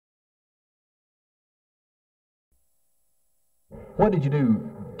What did you do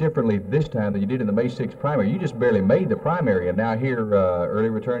differently this time than you did in the May 6th primary? You just barely made the primary, and now here early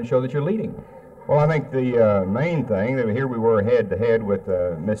returns show that you're leading. Well, I think the main thing, that here we were head-to-head with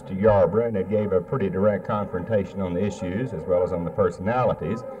Mr. Yarborough, and it gave a pretty direct confrontation on the issues as well as on the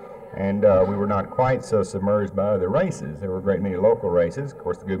personalities. And we were not quite so submerged by other races. There were a great many local races. Of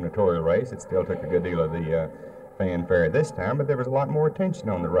course, the gubernatorial race, it still took a good deal of the fanfare this time, but there was a lot more attention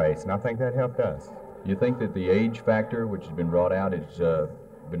on the race, and I think that helped us. You think that the age factor, which has been brought out, has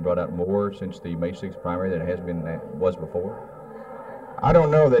been brought out more since the May 6th primary than it has been was before? I don't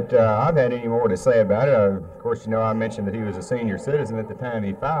know that I've had any more to say about it. Of course, you know, I mentioned that he was a senior citizen at the time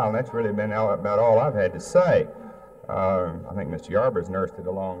he filed, and that's really been about all I've had to say. I think Mr. Yarborough's nursed it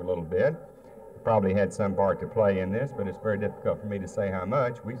along a little bit. Probably had some part to play in this, but it's very difficult for me to say how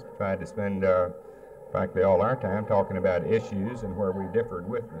much. We tried to spend practically all our time talking about issues and where we differed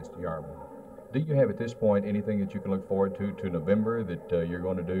with Mr. Yarborough. Do you have at this point anything that you can look forward to November that you're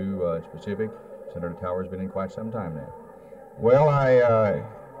going to do specific? Senator Tower's been in quite some time now. Well,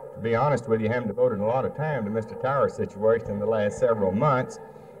 to be honest with you, haven't devoted a lot of time to Mr. Tower's situation in the last several months,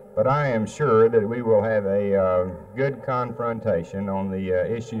 but I am sure that we will have a good confrontation on the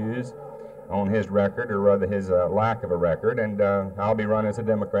issues on his record, or rather his lack of a record, and I'll be running as a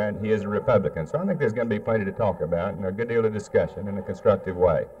Democrat, and he is a Republican. So I think there's going to be plenty to talk about and a good deal of discussion in a constructive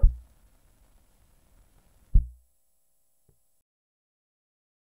way.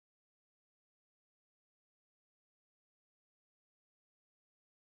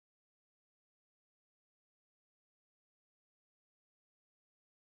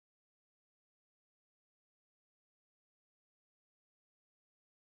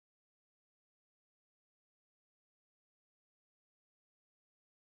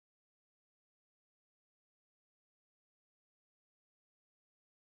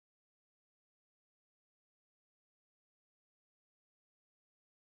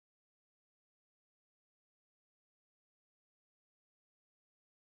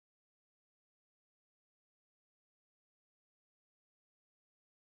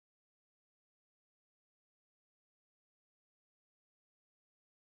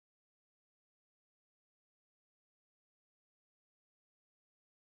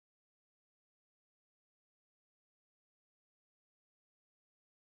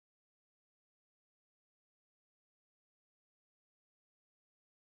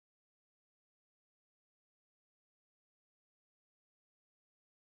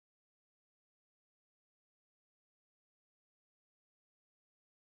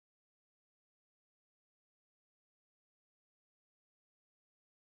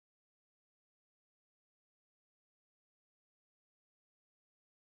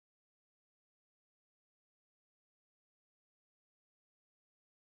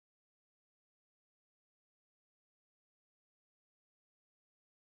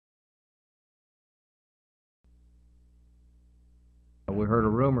 We heard a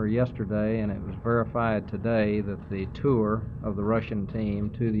rumor yesterday, and it was verified today, that the tour of the Russian team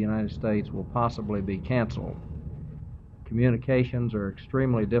to the United States will possibly be canceled. Communications are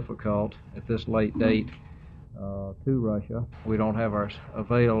extremely difficult at this late date to Russia. We don't have our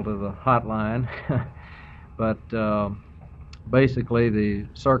avail to the hotline, but basically the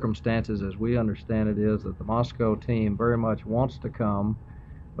circumstances as we understand it is that the Moscow team very much wants to come,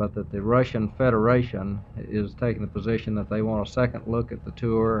 but that the Russian Federation is taking the position that they want a second look at the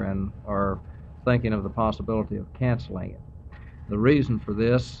tour and are thinking of the possibility of canceling it. The reason for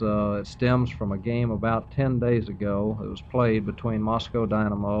this, it stems from a game about 10 days ago. It was played between Moscow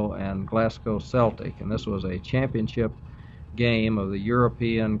Dynamo and Glasgow Celtic, and this was a championship game of the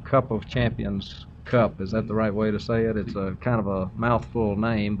European Cup of Champions Cup. Is that the right way to say it? It's a kind of a mouthful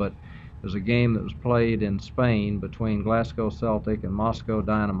name, but it was a game that was played in Spain between Glasgow Celtic and Moscow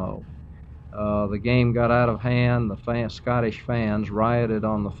Dynamo. The game got out of hand. The Scottish fans rioted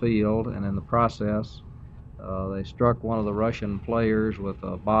on the field, and in the process, they struck one of the Russian players with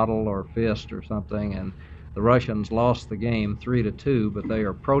a bottle or fist or something, and the Russians lost the game 3-2, but they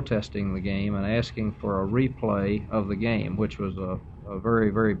are protesting the game and asking for a replay of the game, which was a very,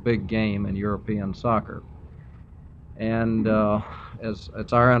 very big game in European soccer. And as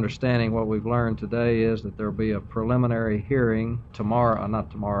it's our understanding, what we've learned today is that there will be a preliminary hearing tomorrow,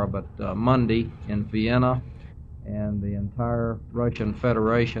 not tomorrow, but Monday in Vienna, and the entire Russian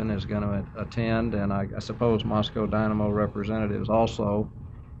Federation is going to attend, and I suppose Moscow Dynamo representatives also.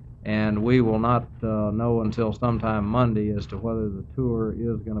 And we will not know until sometime Monday as to whether the tour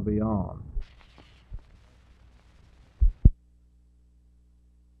is going to be on.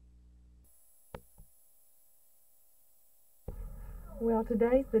 Well,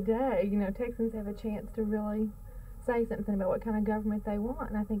 today's the day. You know, Texans have a chance to really say something about what kind of government they want,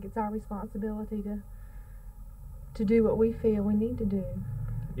 and I think it's our responsibility to do what we feel we need to do.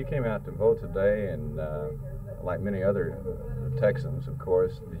 You came out to vote today, and like many other Texans, of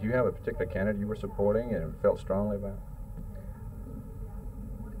course, did you have a particular candidate you were supporting and felt strongly about?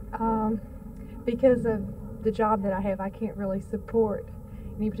 Because of the job that I have, I can't really support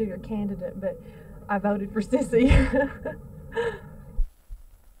any particular candidate, but I voted for Sissy.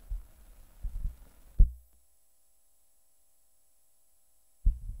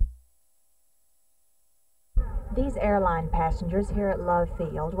 These airline passengers here at Love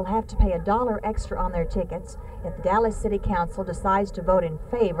Field will have to pay $1 extra on their tickets if the Dallas City Council decides to vote in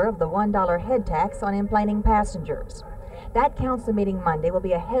favor of the $1 head tax on enplaning passengers. That council meeting Monday will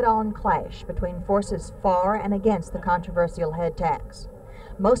be a head-on clash between forces for and against the controversial head tax.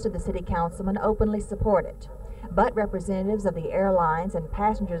 Most of the city councilmen openly support it, but representatives of the airlines and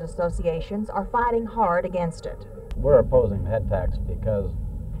passengers associations are fighting hard against it. We're opposing the head tax because,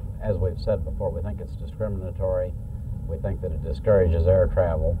 as we've said before, we think it's discriminatory, we think that it discourages air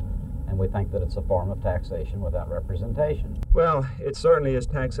travel, and we think that it's a form of taxation without representation. Well, it certainly is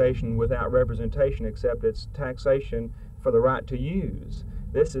taxation without representation, except it's taxation for the right to use.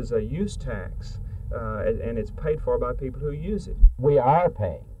 This is a use tax, and it's paid for by people who use it. We are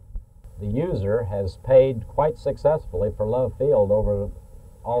paying. The user has paid quite successfully for Love Field over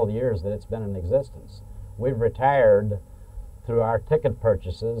all the years that it's been in existence. We've retired through our ticket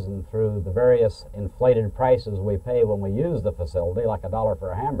purchases and through the various inflated prices we pay when we use the facility, like $1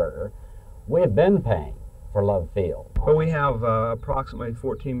 for a hamburger. We've been paying for Love Field. Well, we have approximately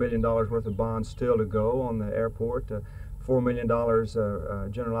 $14 million worth of bonds still to go on the airport, $4 million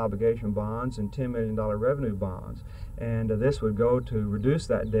general obligation bonds, and $10 million revenue bonds. And this would go to reduce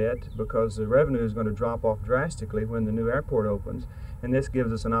that debt because the revenue is going to drop off drastically when the new airport opens. And this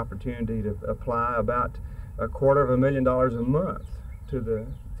gives us an opportunity to apply about $250,000 a month to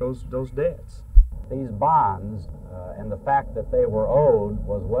those debts. These bonds and the fact that they were owed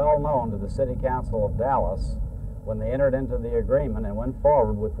was well known to the City Council of Dallas when they entered into the agreement and went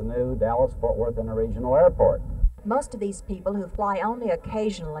forward with the new Dallas-Fort Worth Interregional Airport. Most of these people who fly only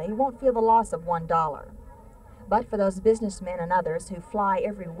occasionally won't feel the loss of $1. But for those businessmen and others who fly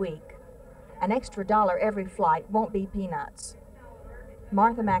every week, an extra $1 every flight won't be peanuts.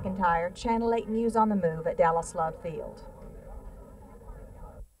 Martha McIntyre, Channel 8 News on the Move at Dallas Love Field.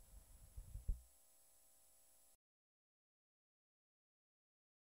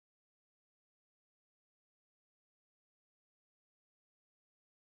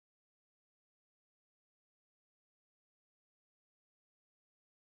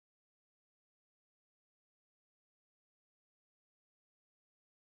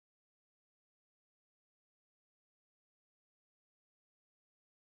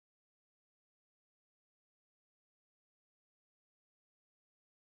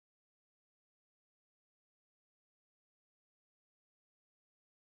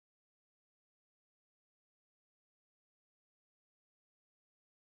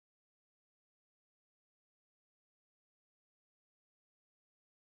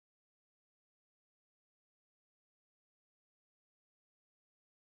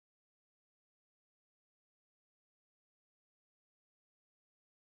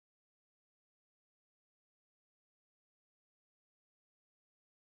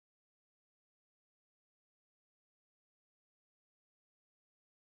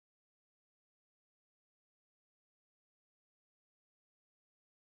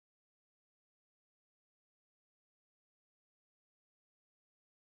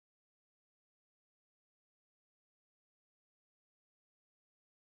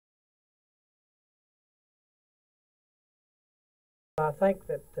 I think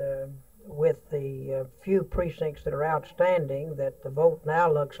that with the few precincts that are outstanding, that the vote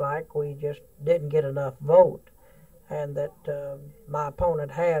now looks like we just didn't get enough vote, and that my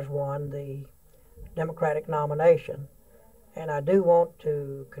opponent has won the Democratic nomination. And I do want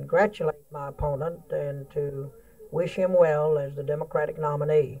to congratulate my opponent and to wish him well as the Democratic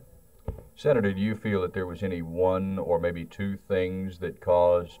nominee. Senator, do you feel that there was any one or maybe two things that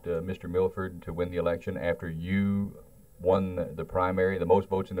caused Mr. Milford to win the election after you won the primary, the most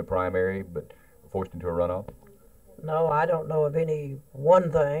votes in the primary, but forced into a runoff? No, I don't know of any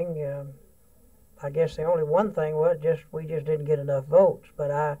one thing. I guess the only one thing was we just didn't get enough votes.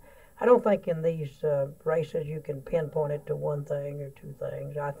 But I don't think in these races you can pinpoint it to one thing or two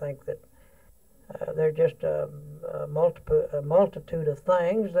things. I think that they're just a multitude of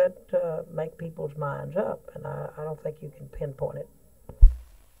things that make people's minds up, and I don't think you can pinpoint it.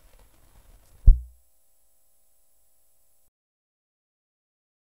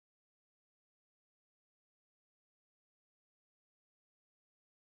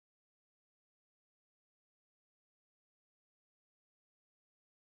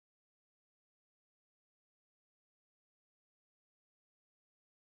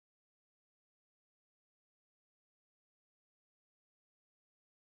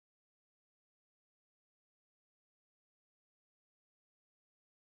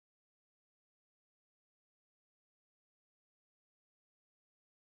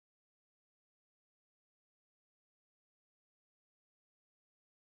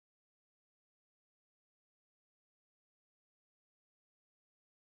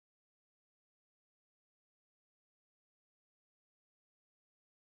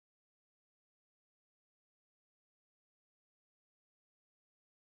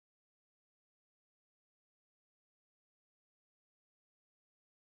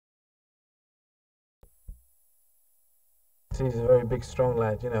 he's a very big, strong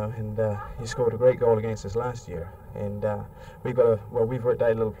lad, you know, and he scored a great goal against us last year. And we've worked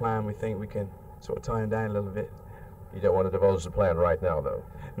out a little plan. We think we can sort of tie him down a little bit. You don't want to divulge the plan right now, though?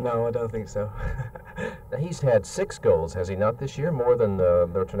 No, I don't think so. Now, he's had 6 goals, has he not, this year? More than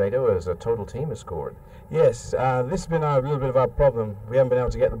the Tornado as a total team has scored. Yes, this has been a little bit of our problem. We haven't been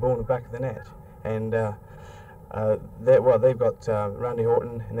able to get the ball in the back of the net. And they've got Randy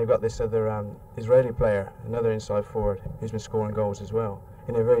Horton, and they've got this other Israeli player, another inside forward, who's been scoring goals as well.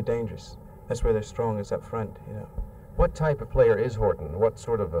 And they're very dangerous. That's where they're strong, is up front, you know. What type of player is Horton? What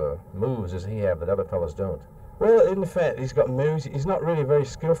sort of moves does he have that other fellows don't? Well, in fact, he's got moves. He's not really a very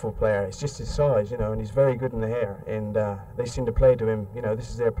skillful player. It's just his size, you know, and he's very good in the air. And they seem to play to him. You know, this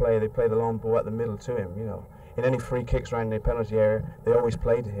is their play. They play the long ball at the middle to him, you know. In any free kicks around the penalty area, they always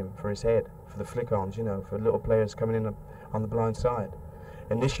play to him for his head, for the flick-ons, you know, for little players coming in on the blind side.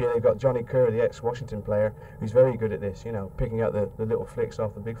 And this year they've got Johnny Kerr, the ex-Washington player, who's very good at this, you know, picking out the little flicks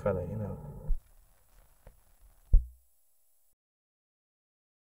off the big fella, you know.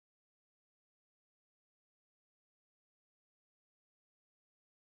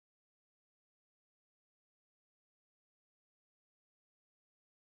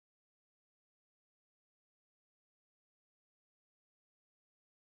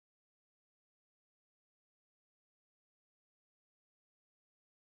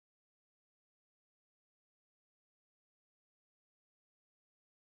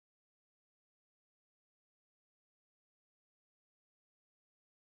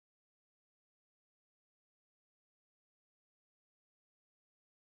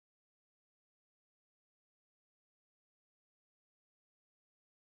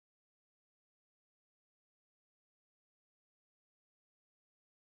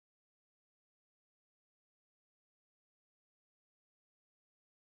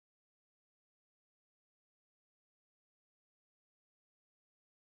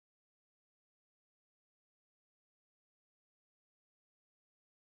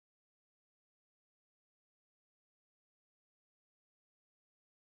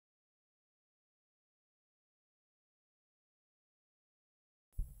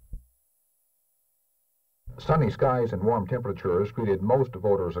 Sunny skies and warm temperatures greeted most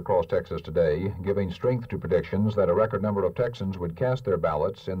voters across Texas today, giving strength to predictions that a record number of Texans would cast their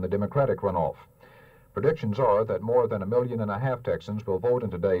ballots in the Democratic runoff. Predictions are that more than 1.5 million Texans will vote in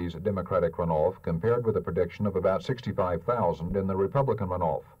today's Democratic runoff, compared with a prediction of about 65,000 in the Republican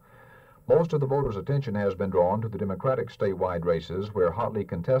runoff. Most of the voters' attention has been drawn to the Democratic statewide races, where hotly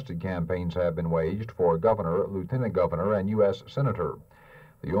contested campaigns have been waged for governor, lieutenant governor, and U.S. senator.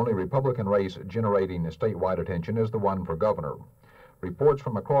 The only Republican race generating statewide attention is the one for governor. Reports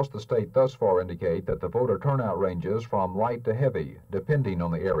from across the state thus far indicate that the voter turnout ranges from light to heavy, depending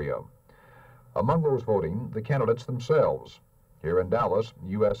on the area. Among those voting, the candidates themselves. Here in Dallas,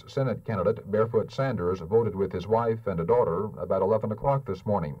 U.S. Senate candidate Barefoot Sanders voted with his wife and a daughter about 11 o'clock this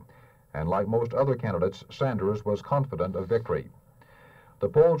morning. And like most other candidates, Sanders was confident of victory. The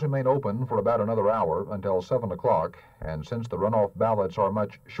polls remain open for about another hour until 7 o'clock, and since the runoff ballots are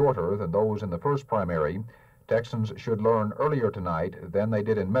much shorter than those in the first primary, Texans should learn earlier tonight than they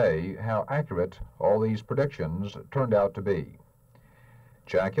did in May how accurate all these predictions turned out to be.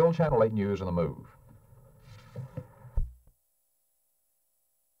 Jack Hill, Channel 8 News on the Move.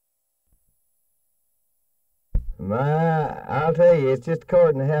 I'll tell you, it's just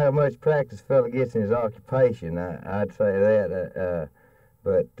according to how much practice a fellow gets in his occupation. I'd say that.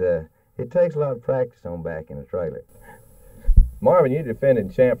 But it takes a lot of practice on back in a trailer. Marvin, you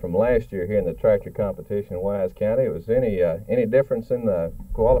defended champ from last year here in the tractor competition in Wise County. Was any difference in the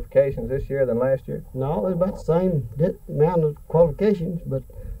qualifications this year than last year? No, it's about the same amount of qualifications, but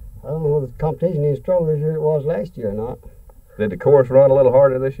I don't know whether the competition is stronger this year than it was last year or not. Did the course run a little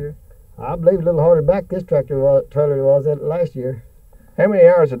harder this year? I believe a little harder back this trailer was than last year. How many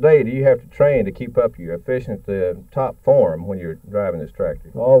hours a day do you have to train to keep up your efficient top form when you're driving this tractor?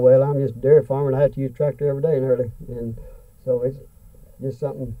 Oh, well, I'm just a dairy farmer and I have to use tractor every day nearly, and so it's just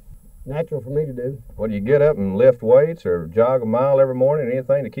something natural for me to do. Well, do you get up and lift weights or jog a mile every morning or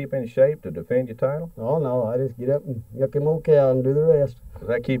anything to keep in shape to defend your title? Oh, no, I just get up and yuck them old cow and do the rest. Does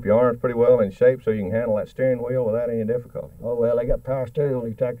that keep your arms pretty well in shape so you can handle that steering wheel without any difficulty? Oh, well, they got power steering on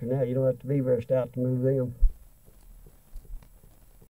these tractors now. You don't have to be very stout to move them.